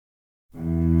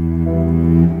The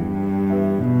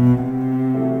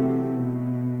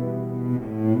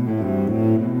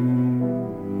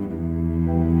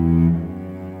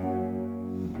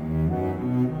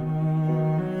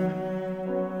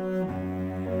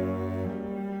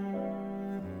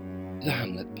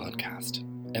Hamlet Podcast,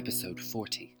 Episode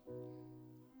 40.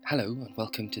 Hello and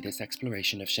welcome to this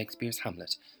exploration of Shakespeare's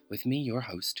Hamlet with me, your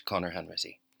host, Conor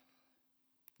Hanratty.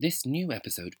 This new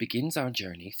episode begins our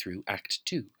journey through Act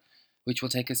 2, which will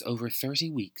take us over 30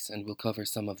 weeks and will cover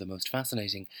some of the most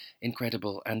fascinating,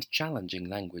 incredible and challenging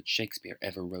language Shakespeare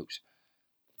ever wrote.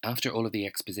 After all of the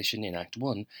exposition in Act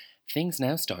 1, things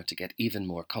now start to get even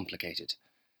more complicated.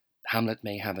 Hamlet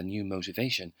may have a new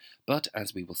motivation, but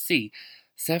as we will see,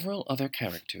 several other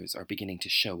characters are beginning to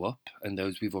show up, and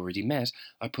those we've already met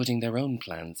are putting their own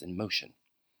plans in motion.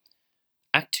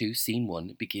 Act 2, Scene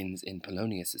 1 begins in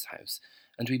Polonius' house,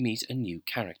 and we meet a new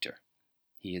character.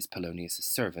 He is Polonius'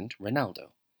 servant,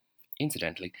 Reynaldo.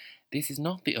 Incidentally, this is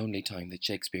not the only time that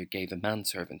Shakespeare gave a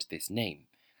manservant this name.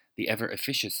 The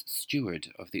ever-officious steward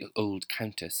of the old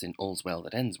countess in All's Well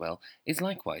That Ends Well is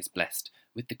likewise blessed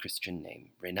with the Christian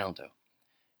name Reynaldo.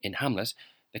 In Hamlet,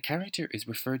 the character is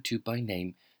referred to by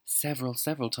name several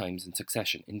times in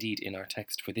succession. Indeed, in our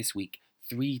text for this week,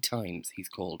 3 times he's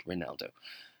called Reynaldo,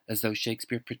 as though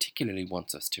Shakespeare particularly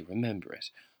wants us to remember it,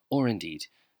 or indeed,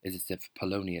 as if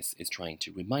Polonius is trying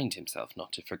to remind himself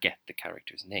not to forget the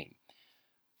character's name.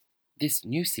 This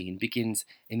new scene begins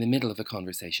in the middle of a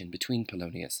conversation between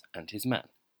Polonius and his man,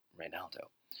 Reynaldo.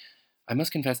 I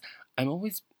must confess, I'm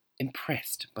always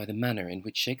impressed by the manner in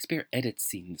which Shakespeare edits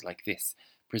scenes like this,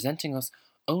 presenting us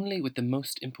only with the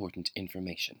most important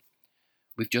information.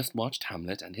 We've just watched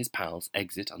Hamlet and his pals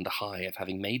exit on the high of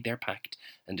having made their pact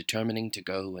and determining to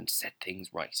go and set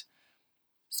things right.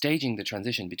 Staging the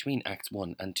transition between Acts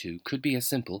 1 and 2 could be as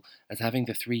simple as having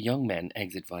the 3 young men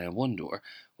exit via one door,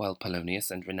 while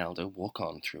Polonius and Reynaldo walk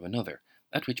on through another,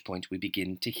 at which point we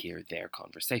begin to hear their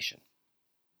conversation.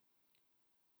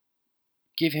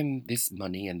 "Give him this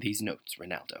money and these notes,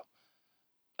 Reynaldo."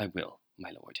 "I will,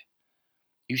 my lord."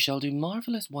 "You shall do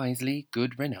marvellous wisely,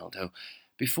 good Reynaldo,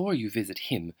 before you visit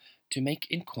him, to make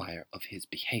inquire of his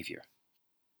behaviour."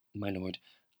 "My lord,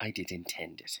 I did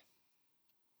intend it."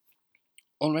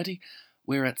 Already,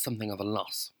 we're at something of a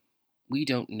loss. We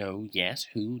don't know yet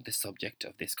who the subject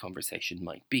of this conversation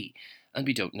might be, and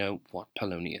we don't know what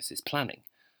Polonius is planning.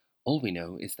 All we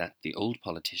know is that the old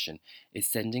politician is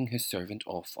sending his servant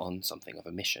off on something of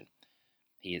a mission.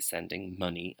 He is sending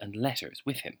money and letters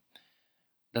with him.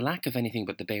 The lack of anything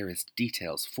but the barest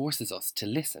details forces us to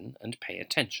listen and pay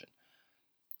attention.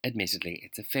 Admittedly,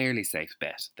 it's a fairly safe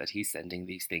bet that he's sending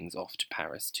these things off to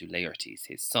Paris to Laertes,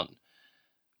 his son.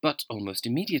 But almost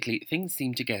immediately, things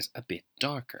seem to get a bit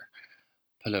darker.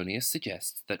 Polonius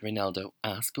suggests that Reynaldo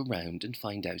ask around and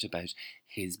find out about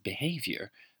his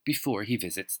behaviour before he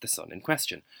visits the son in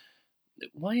question.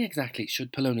 Why exactly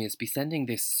should Polonius be sending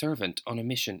this servant on a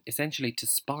mission essentially to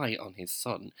spy on his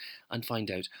son and find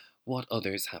out what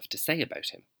others have to say about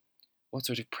him? What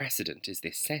sort of precedent is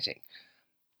this setting?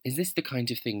 Is this the kind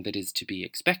of thing that is to be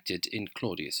expected in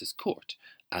Claudius's court,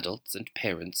 adults and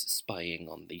parents spying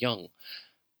on the young?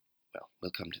 Well,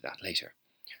 we'll come to that later.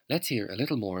 Let's hear a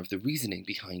little more of the reasoning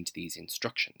behind these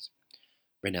instructions.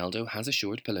 Reynaldo has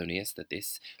assured Polonius that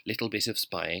this little bit of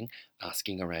spying,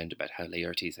 asking around about how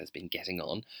Laertes has been getting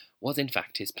on, was in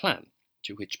fact his plan,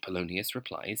 to which Polonius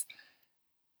replies,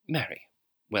 "Marry,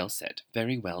 well said,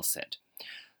 very well said.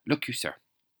 Look you, sir,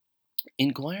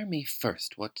 inquire me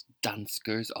first what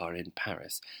danskers are in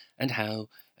Paris, and how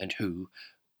and who,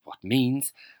 what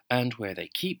means, and where they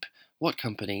keep, what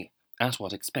company, at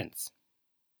what expense.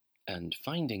 And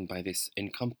finding by this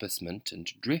encompassment and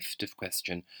drift of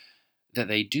question that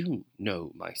they do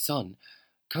know my son,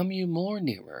 come you more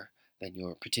nearer than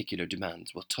your particular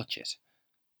demands will touch it.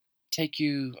 Take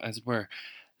you, as it were,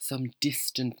 some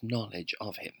distant knowledge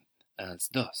of him, as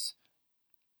thus: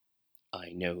 I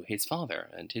know his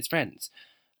father and his friends,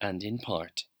 and in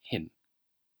part him.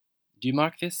 Do you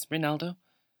mark this, Reynaldo?"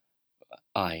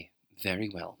 "Aye, very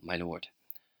well, my lord."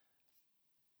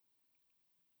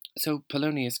 So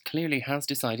Polonius clearly has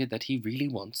decided that he really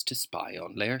wants to spy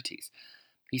on Laertes.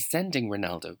 He's sending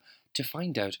Reynaldo to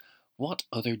find out what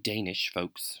other Danish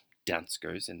folks,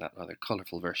 danskers in that rather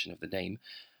colourful version of the name,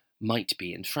 might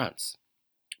be in France.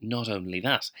 Not only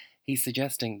that, he's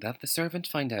suggesting that the servant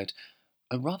find out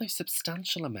a rather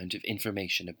substantial amount of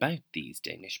information about these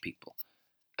Danish people,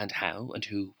 and how and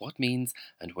who, what means,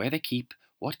 and where they keep,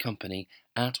 what company,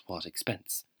 at what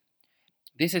expense.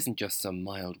 This isn't just some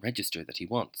mild register that he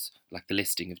wants, like the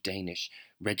listing of Danish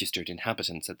registered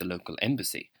inhabitants at the local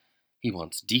embassy. He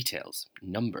wants details,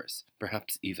 numbers,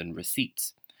 perhaps even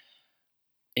receipts.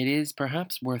 It is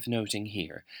perhaps worth noting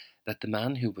here that the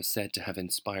man who was said to have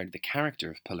inspired the character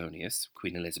of Polonius,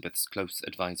 Queen Elizabeth's close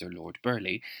adviser Lord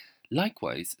Burleigh,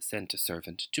 likewise sent a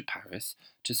servant to Paris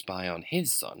to spy on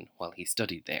his son while he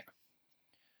studied there.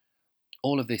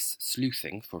 All of this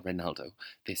sleuthing for Reynaldo,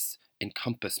 this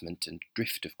encompassment and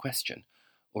drift of question,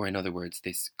 or in other words,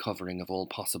 this covering of all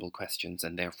possible questions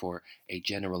and therefore a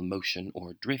general motion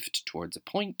or drift towards a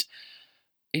point,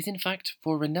 is in fact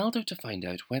for Reynaldo to find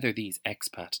out whether these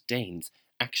expat Danes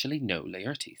actually know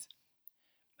Laertes.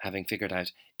 Having figured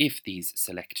out if these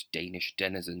select Danish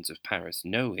denizens of Paris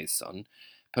know his son,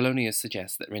 Polonius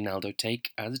suggests that Reynaldo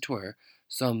take, as it were,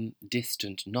 some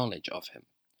distant knowledge of him.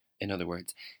 In other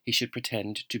words, he should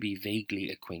pretend to be vaguely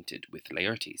acquainted with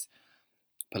Laertes.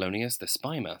 Polonius, the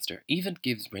spymaster, even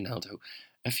gives Reynaldo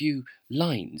a few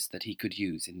lines that he could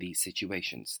use in these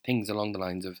situations, things along the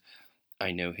lines of,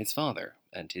 "I know his father,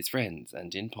 and his friends,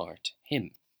 and in part,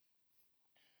 him."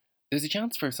 There's a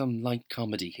chance for some light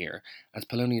comedy here, as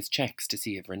Polonius checks to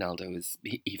see if Reynaldo is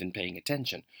even paying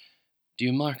attention. Do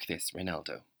you mark this,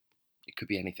 Reynaldo? It could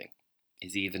be anything.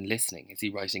 Is he even listening? Is he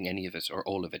writing any of it or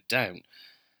all of it down?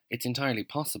 It's entirely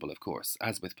possible, of course,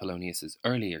 as with Polonius's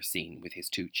earlier scene with his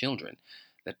two children,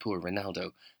 that poor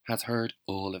Reynaldo has heard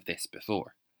all of this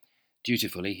before.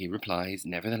 Dutifully he replies,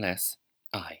 nevertheless,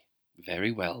 "Aye,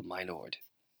 very well, my lord."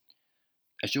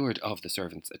 Assured of the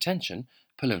servant's attention,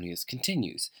 Polonius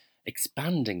continues,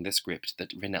 expanding the script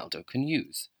that Reynaldo can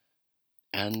use.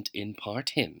 "And in part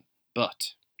him,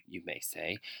 but, you may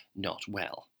say, not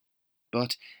well.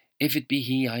 But if it be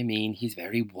he I mean, he's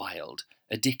very wild,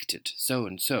 addicted, so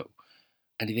and so,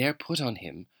 and there put on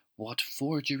him what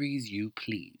forgeries you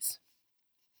please."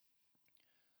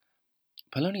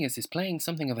 Polonius is playing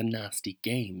something of a nasty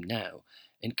game now,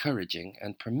 encouraging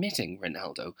and permitting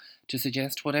Reynaldo to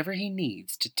suggest whatever he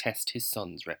needs to test his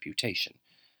son's reputation.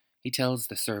 He tells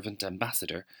the servant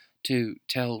ambassador to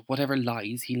tell whatever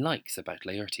lies he likes about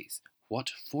Laertes, what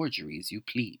forgeries you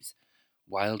please.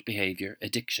 Wild behaviour,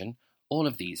 addiction, all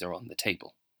of these are on the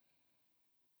table.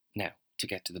 Now, to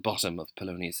get to the bottom of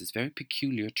Polonius's very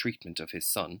peculiar treatment of his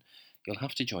son, you'll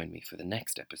have to join me for the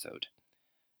next episode.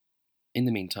 In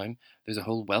the meantime, there's a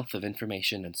whole wealth of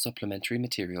information and supplementary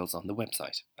materials on the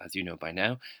website, as you know by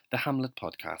now,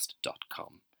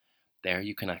 thehamletpodcast.com. There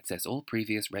you can access all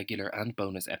previous regular and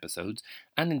bonus episodes,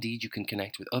 and indeed you can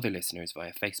connect with other listeners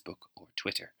via Facebook or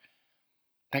Twitter.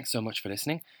 Thanks so much for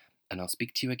listening, and I'll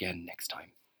speak to you again next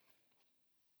time.